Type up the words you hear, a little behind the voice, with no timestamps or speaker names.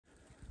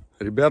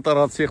Ребята,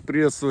 рад всех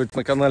приветствовать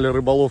на канале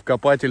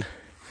Рыболов-копатель.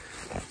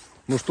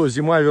 Ну что,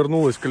 зима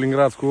вернулась в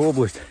Калининградскую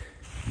область.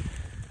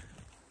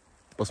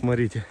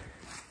 Посмотрите.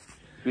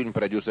 Фильм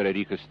продюсера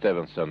Рика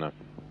Стивенсона.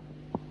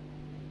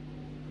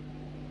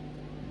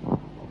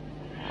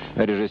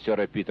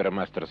 Режиссера Питера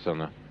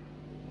Мастерсона.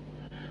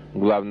 В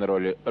главной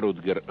роли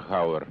Рутгер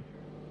Хауэр.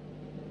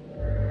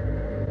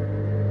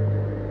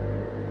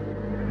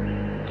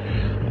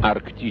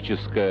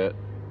 Арктическая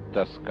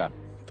тоска.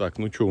 Так,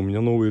 ну что, у меня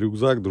новый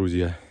рюкзак,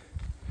 друзья.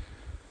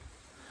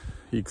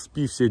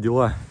 XP, все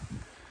дела.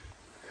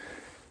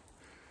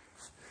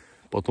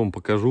 Потом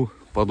покажу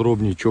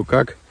подробнее, что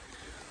как.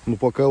 Ну,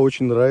 пока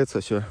очень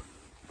нравится все.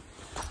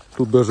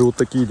 Тут даже вот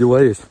такие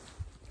дела есть.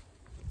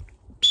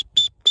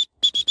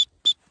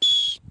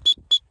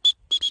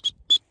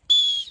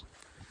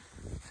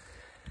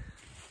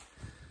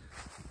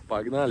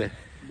 Погнали.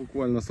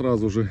 Буквально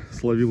сразу же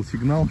словил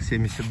сигнал.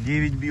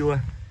 79 било.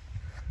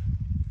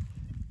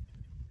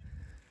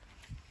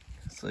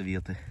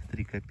 Советы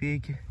 3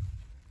 копейки.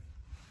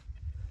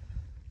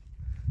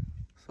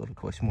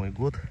 48-й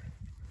год.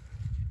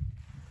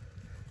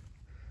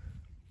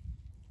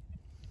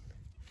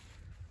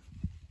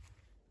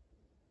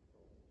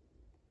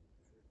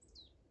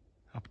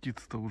 А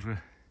птицы-то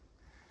уже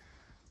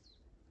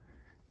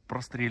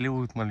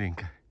простреливают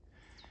маленько.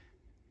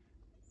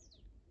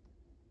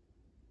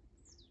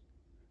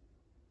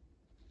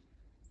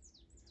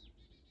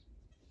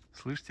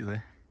 Слышите,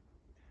 да?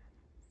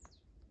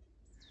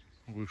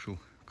 Вышел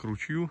к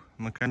ручью,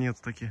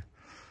 наконец-таки.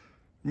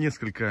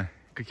 Несколько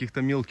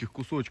каких-то мелких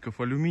кусочков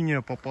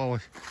алюминия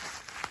попалось.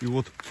 И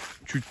вот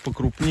чуть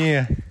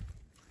покрупнее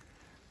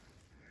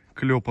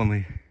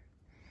клепанный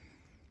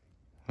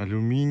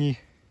алюминий.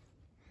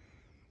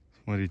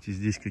 Смотрите,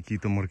 здесь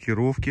какие-то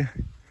маркировки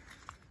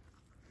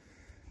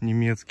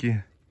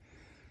немецкие.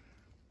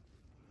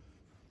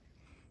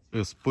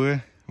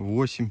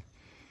 СП-8.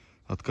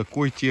 От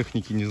какой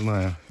техники, не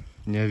знаю.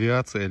 Не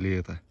авиация ли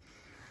это?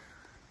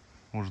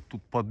 Может,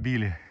 тут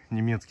подбили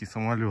немецкий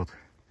самолет.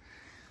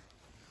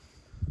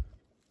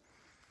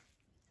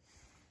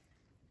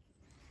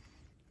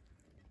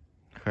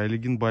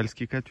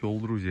 Хайлигенбайльский котел,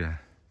 друзья.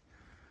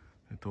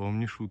 Это вам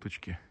не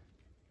шуточки.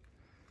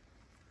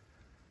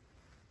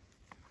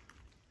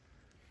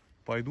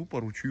 Пойду по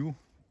ручью,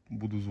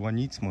 буду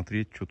звонить,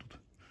 смотреть, что тут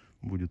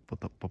будет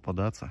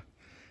попадаться.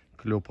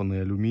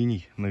 Клепанный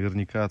алюминий,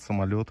 наверняка от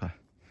самолета.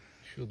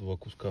 Еще 2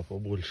 куска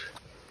побольше.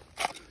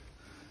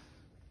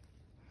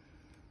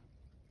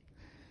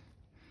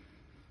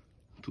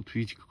 Тут,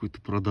 видите,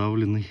 какой-то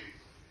продавленный.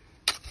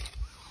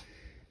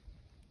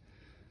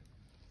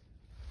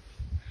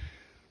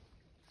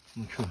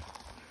 Ну что,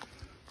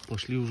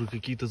 пошли уже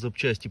какие-то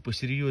запчасти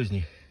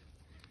посерьезней.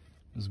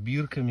 С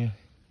бирками.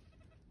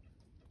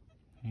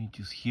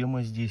 Видите,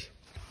 схема здесь.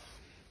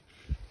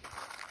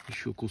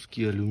 Еще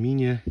куски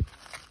алюминия.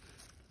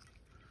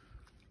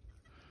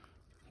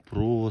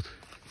 Провод.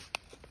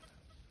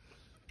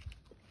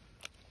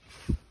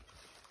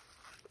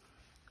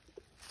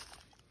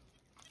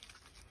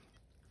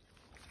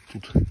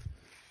 Тут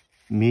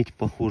медь,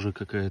 похоже,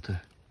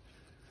 какая-то.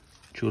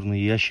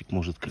 Черный ящик,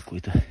 может,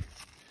 какой-то.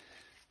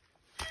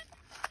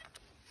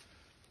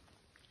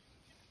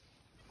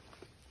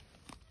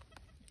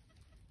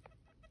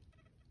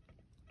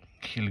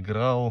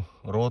 Хильграу,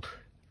 рот.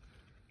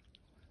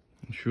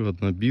 Еще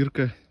одна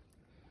бирка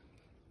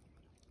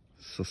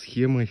со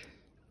схемой.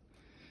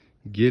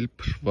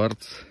 Гельб,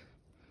 Шварц,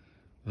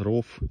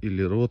 Ров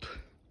или Рот.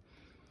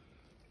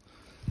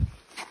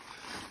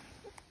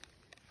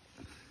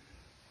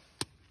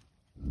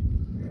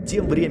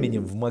 Тем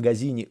временем в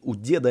магазине у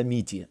деда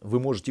Мити вы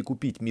можете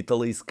купить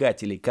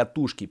металлоискатели,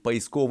 катушки,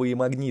 поисковые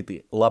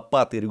магниты,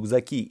 лопаты,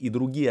 рюкзаки и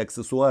другие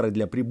аксессуары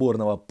для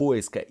приборного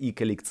поиска и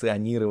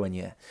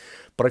коллекционирования.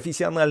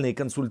 Профессиональные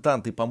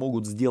консультанты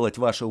помогут сделать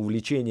ваше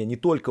увлечение не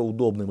только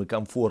удобным и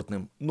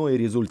комфортным, но и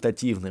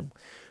результативным.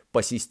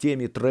 По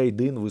системе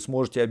Trade-in вы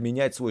сможете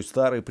обменять свой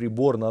старый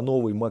прибор на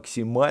новый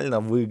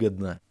максимально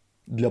выгодно.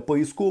 Для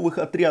поисковых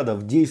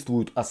отрядов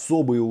действуют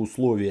особые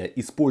условия.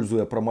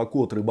 Используя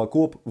промокод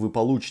РЫБОКОП, вы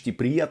получите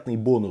приятный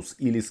бонус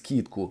или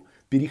скидку.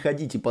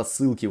 Переходите по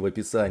ссылке в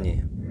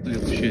описании.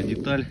 Следующая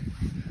деталь.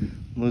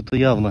 Ну, это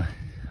явно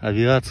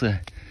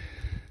авиация.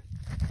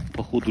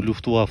 Походу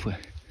Люфтваффе.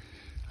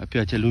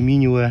 Опять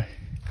алюминиевая.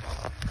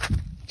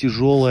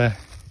 Тяжелая.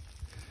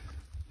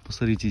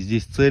 Посмотрите,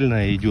 здесь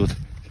цельная идет.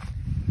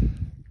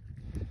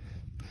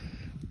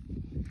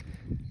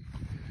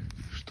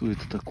 Что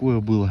это такое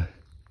было?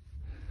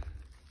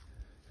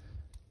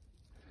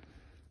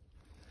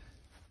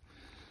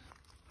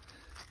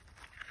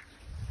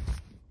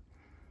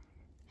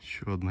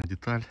 Еще одна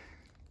деталь.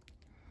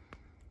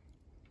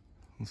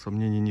 Но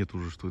сомнений нет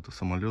уже, что это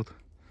самолет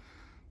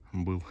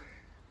был.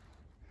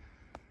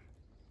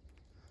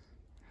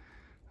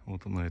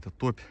 Вот она, эта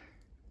топь.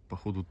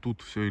 Походу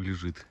тут все и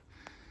лежит.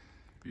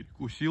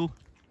 Перекусил.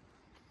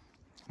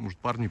 Может,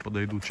 парни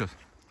подойдут сейчас.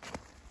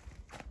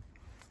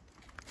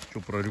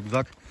 Что про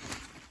рюкзак?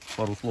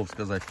 Пару слов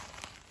сказать.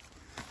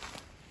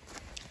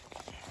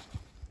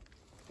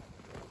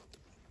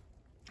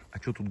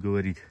 что тут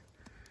говорить?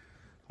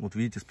 Вот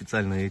видите,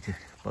 специально эти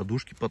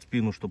подушки под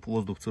спину, чтобы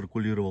воздух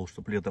циркулировал,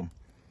 чтобы летом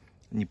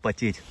не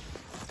потеть.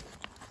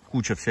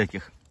 Куча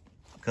всяких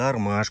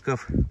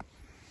кармашков.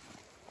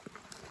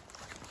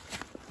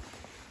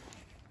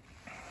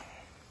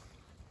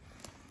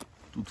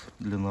 Тут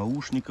для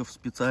наушников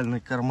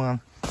специальный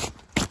карман.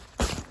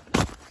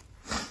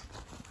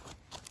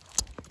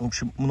 В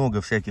общем,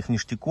 много всяких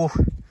ништяков.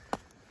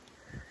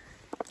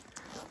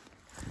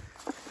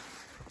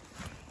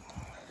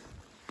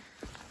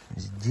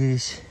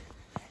 Здесь,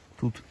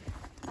 тут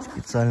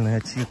специальный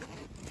отсек.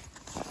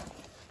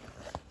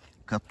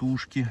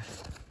 Катушки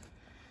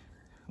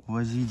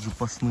возить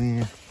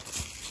запасные.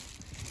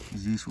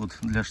 Здесь вот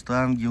для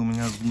штанги у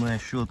меня зубная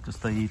щетка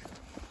стоит.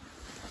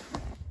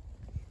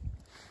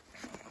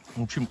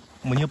 В общем,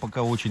 мне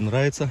пока очень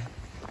нравится.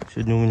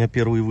 Сегодня у меня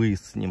первый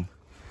выезд с ним.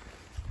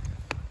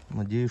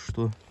 Надеюсь,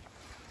 что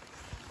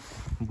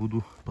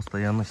буду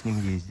постоянно с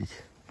ним ездить.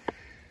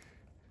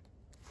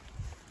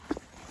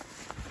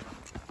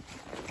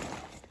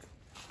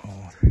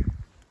 Вот.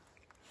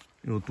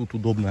 И вот тут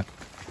удобно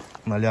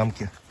на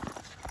лямке.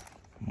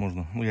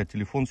 Можно, ну я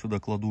телефон сюда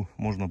кладу,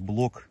 можно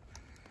блок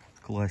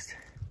класть.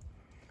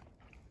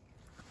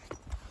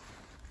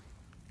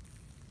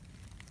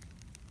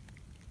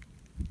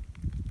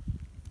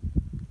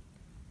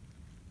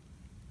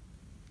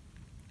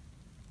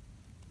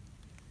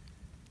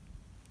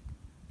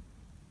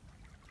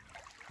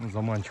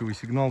 Заманчивый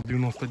сигнал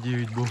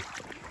 99 был.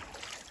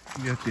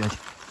 И опять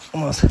у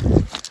нас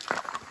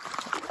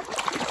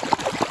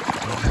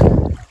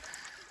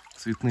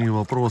цветные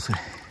вопросы.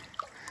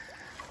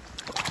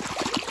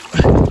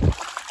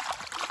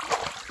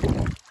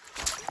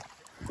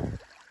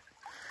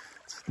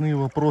 Цветные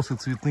вопросы,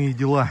 цветные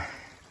дела.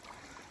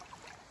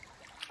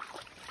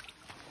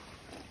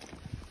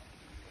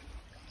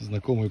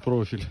 Знакомый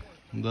профиль,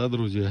 да,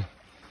 друзья?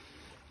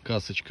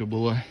 Касочка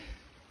была.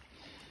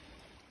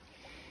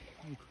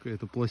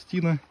 Какая-то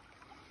пластина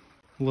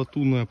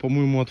латунная,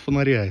 по-моему, от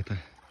фонаря это,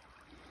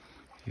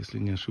 если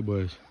не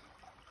ошибаюсь.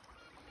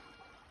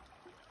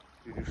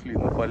 Перешли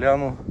на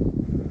поляну,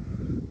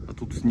 а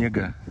тут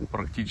снега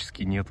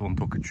практически нет, вон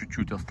только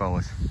чуть-чуть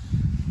осталось.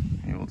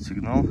 И вот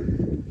сигнал.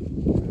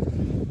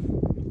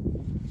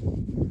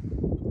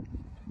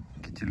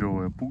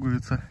 Кителевая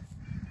пуговица.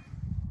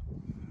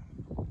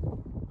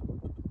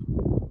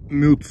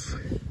 Мюц,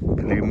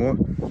 клеймо.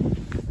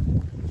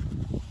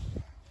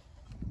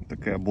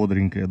 Такая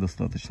бодренькая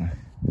достаточно.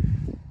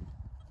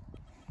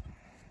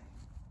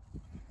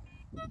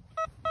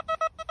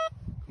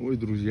 Ой,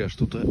 друзья,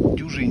 что-то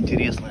дюже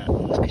интересное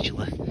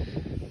выскочило.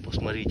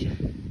 Посмотрите.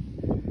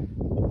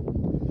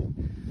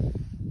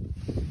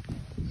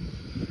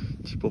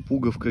 Типа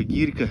пуговка,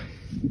 гирька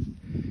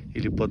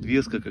или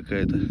подвеска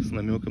какая-то с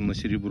намеком на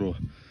серебро.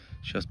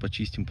 Сейчас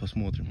почистим,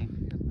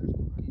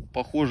 посмотрим.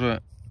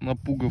 Похоже на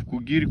пуговку,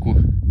 гирьку.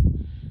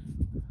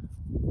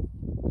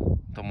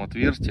 Там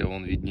отверстие,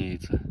 вон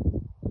виднеется.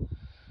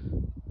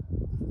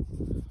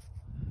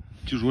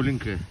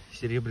 Тяжеленькая,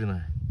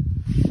 серебряная.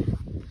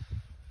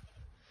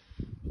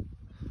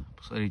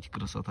 Посмотрите,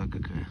 красота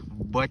какая.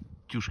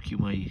 Батюшки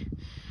мои.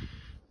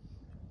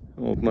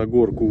 Вот на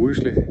горку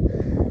вышли.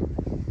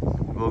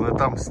 Главное,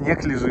 там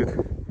снег лежит.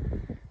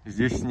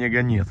 Здесь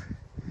снега нет.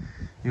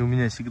 И у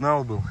меня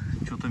сигнал был.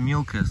 Что-то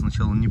мелкое,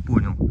 сначала не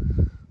понял.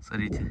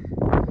 Смотрите.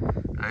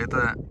 А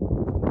это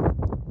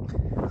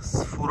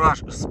с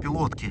фураж, с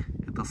пилотки.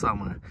 Это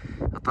самое.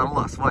 От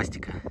орла,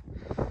 свастика.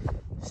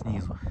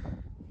 Снизу.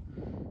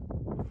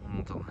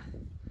 Вот он.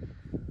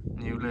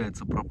 Не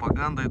является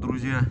пропагандой,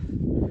 друзья.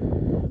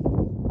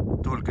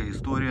 Только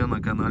история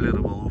на канале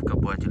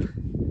Рыболов-копатель.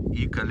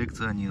 И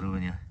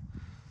коллекционирование.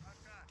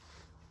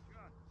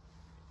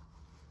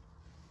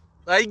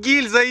 Ай,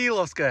 гильза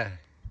иловская.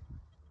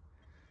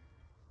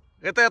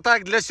 Это я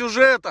так для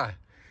сюжета.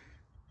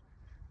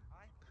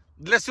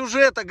 Для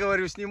сюжета,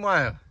 говорю,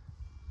 снимаю.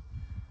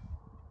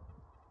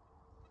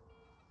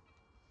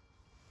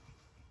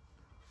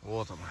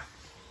 Вот она.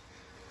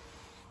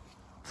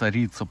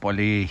 Царица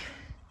полей.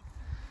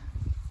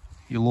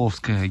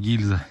 Иловская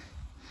гильза.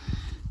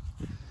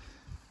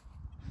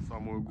 В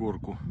самую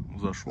горку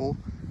зашел.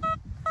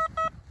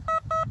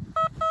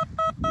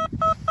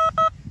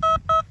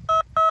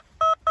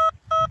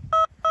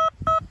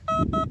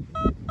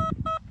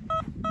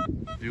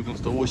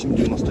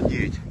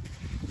 $98-99.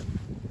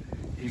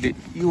 Или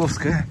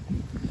иловская.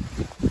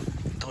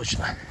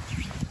 Точно.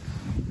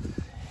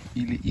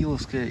 Или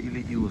иловская,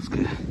 или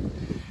иловская.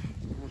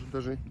 Может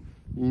даже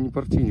и не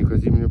партийник, а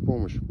зимняя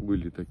помощь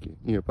были такие.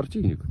 Не,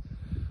 партийник.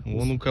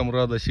 Вон у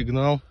комрада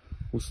сигнал.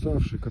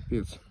 Уставший,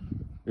 капец.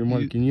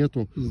 Эмальки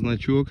нету.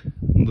 Значок.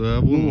 Да,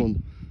 вон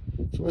он.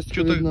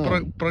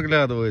 Что-то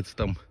проглядывается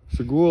там.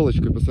 С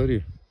иголочкой,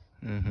 посмотри.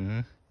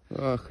 Ага.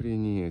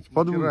 Охренеть.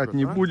 Подбирать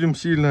не будем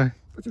сильно.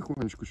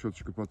 Потихонечку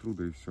щеточкой потру,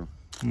 да и все.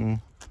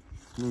 Ну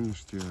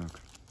ништяк.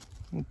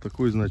 Вот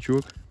такой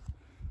значок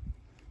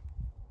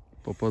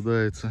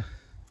попадается.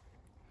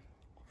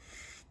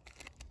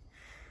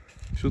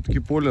 Все-таки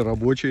поле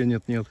рабочее,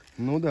 нет-нет.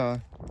 Ну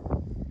да.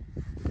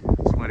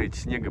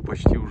 Смотрите, снега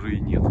почти уже и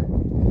нет.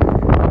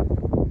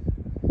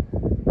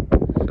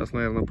 Сейчас,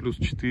 наверное, плюс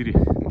 4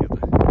 где-то.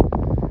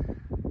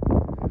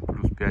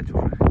 Плюс 5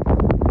 уже.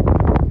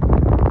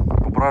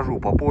 Поброжу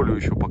по полю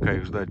еще, пока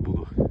их ждать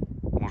буду.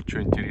 Может,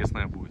 что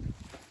интересное будет.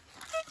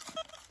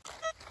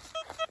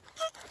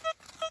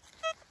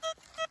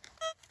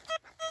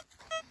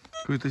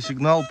 Какой-то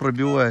сигнал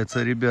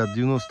пробивается, ребят.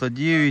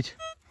 99,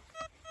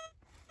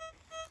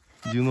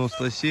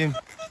 97.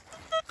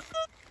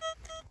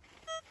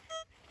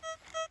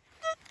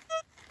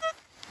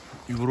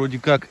 И вроде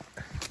как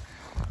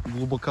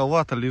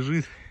глубоковато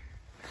лежит.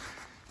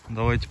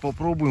 Давайте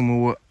попробуем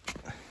его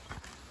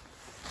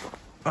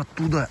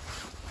оттуда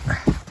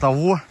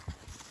того.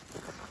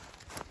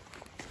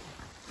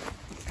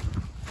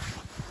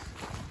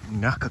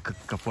 Мягко как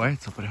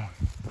копается прям.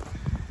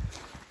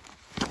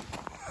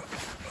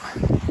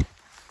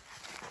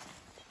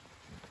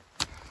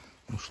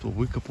 Ну что,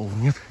 выкопал?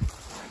 Нет?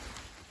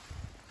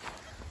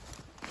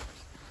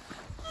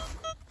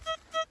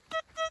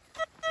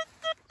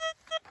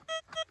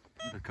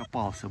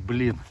 Докопался,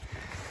 блин.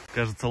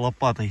 Кажется,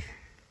 лопатой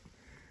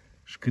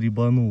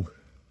шкребанул.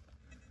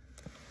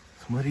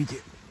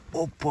 Смотрите.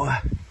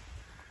 Опа!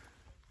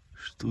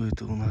 Что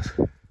это у нас?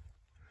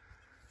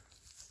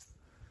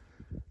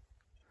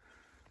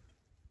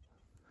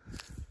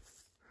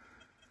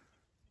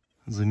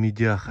 За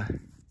медяха.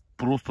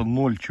 Просто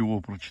ноль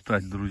чего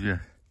прочитать,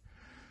 друзья.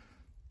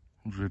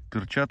 Уже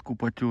перчатку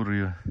потер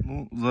ее.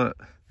 Ну, за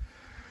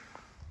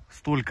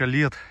столько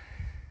лет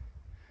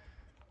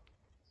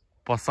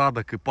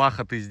посадок и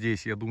пахоты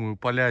здесь, я думаю,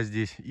 поля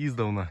здесь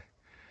издавна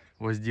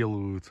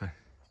возделываются.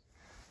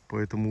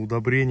 Поэтому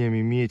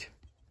удобрениями медь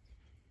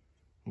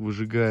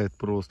выжигает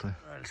просто.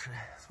 Дальше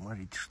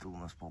смотрите, что у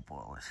нас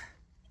попалось.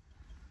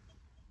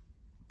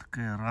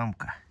 Такая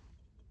рамка.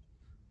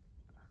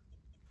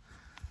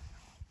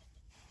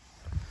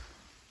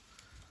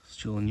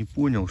 Сначала не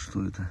понял,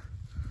 что это.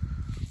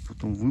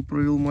 Потом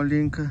выправил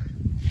маленько.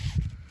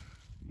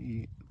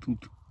 И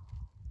тут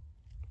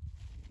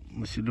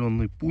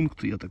населенный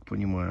пункт, я так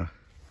понимаю.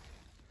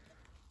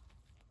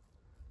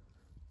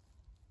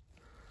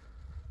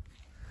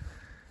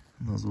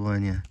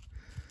 Название.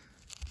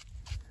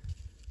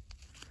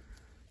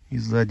 И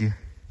сзади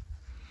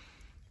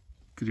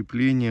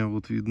крепления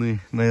вот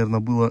видны. Наверное,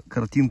 была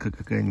картинка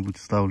какая-нибудь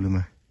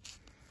вставлена.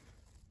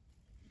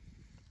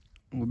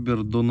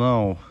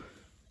 Обердонау.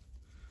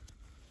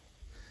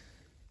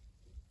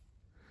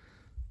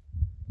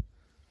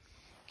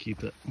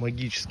 Какие-то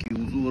магические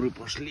узоры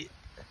пошли.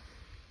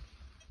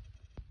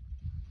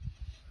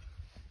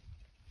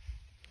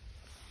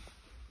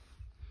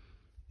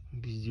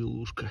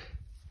 Безделушка.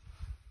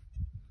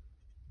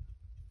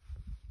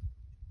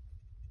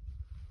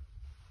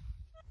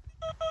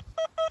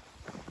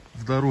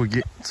 В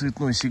дороге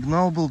цветной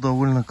сигнал был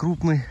довольно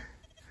крупный.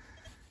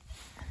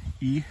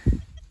 И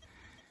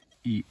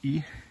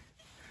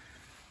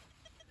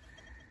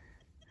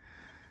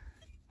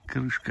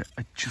крышка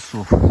от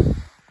часов.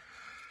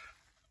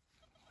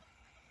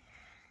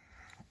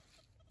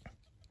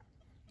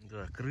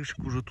 Да, крышек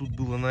уже тут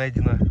было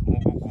найдено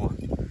ого-го.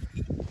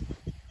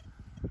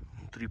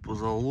 Внутри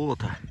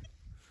позолота.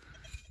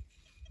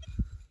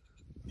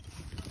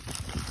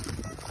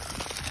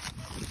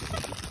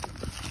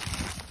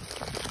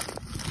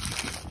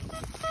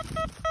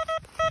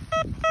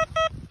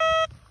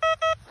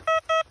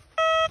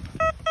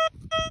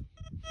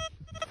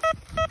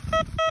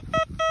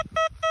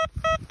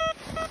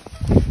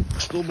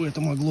 Что бы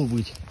это могло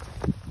быть?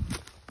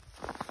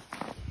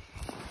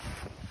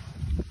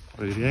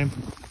 Проверяем.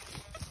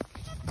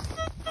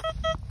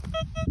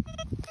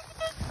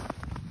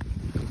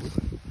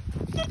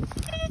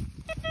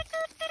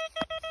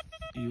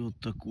 И вот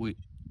такой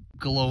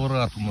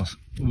коловрат у нас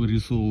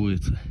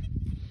вырисовывается.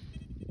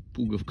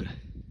 Пуговка.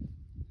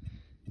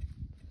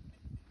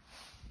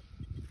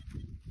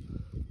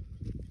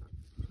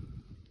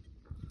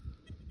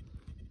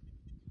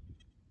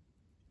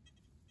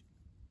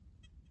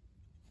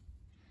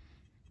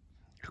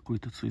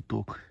 Какой-то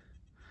цветок.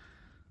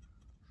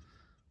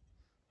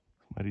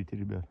 Смотрите,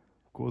 ребят,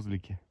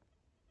 козлики.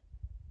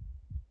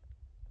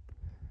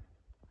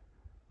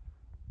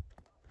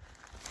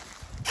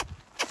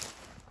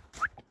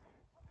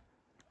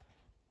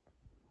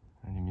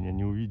 Они меня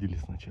не увидели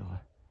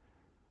сначала.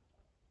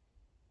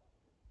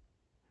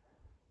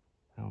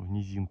 А в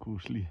низинку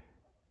ушли.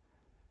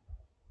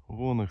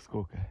 Вон их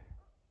сколько.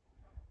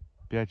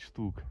 5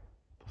 штук.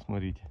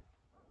 Посмотрите.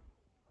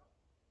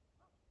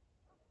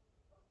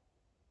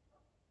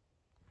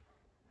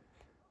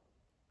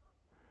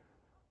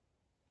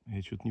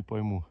 Я что-то не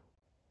пойму.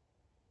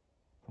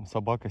 Там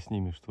собака с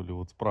ними, что ли?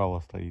 Вот справа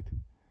стоит.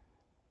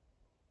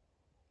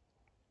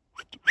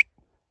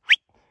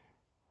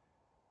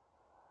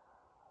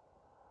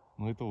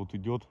 Но это вот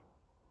идет.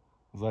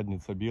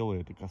 Задница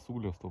белая. Это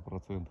косуля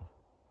 100%.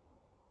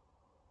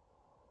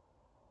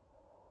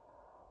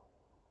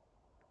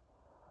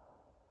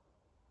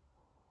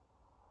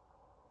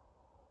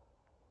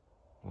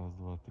 Раз,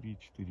 два, три,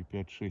 4,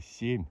 5, 6,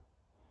 7.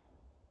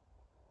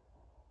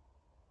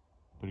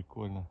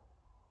 Прикольно.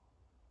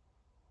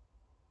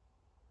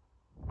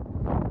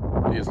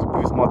 Если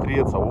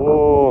присмотреться,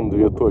 вон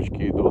две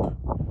точки идут.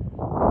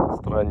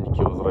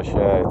 Странники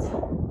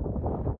возвращаются.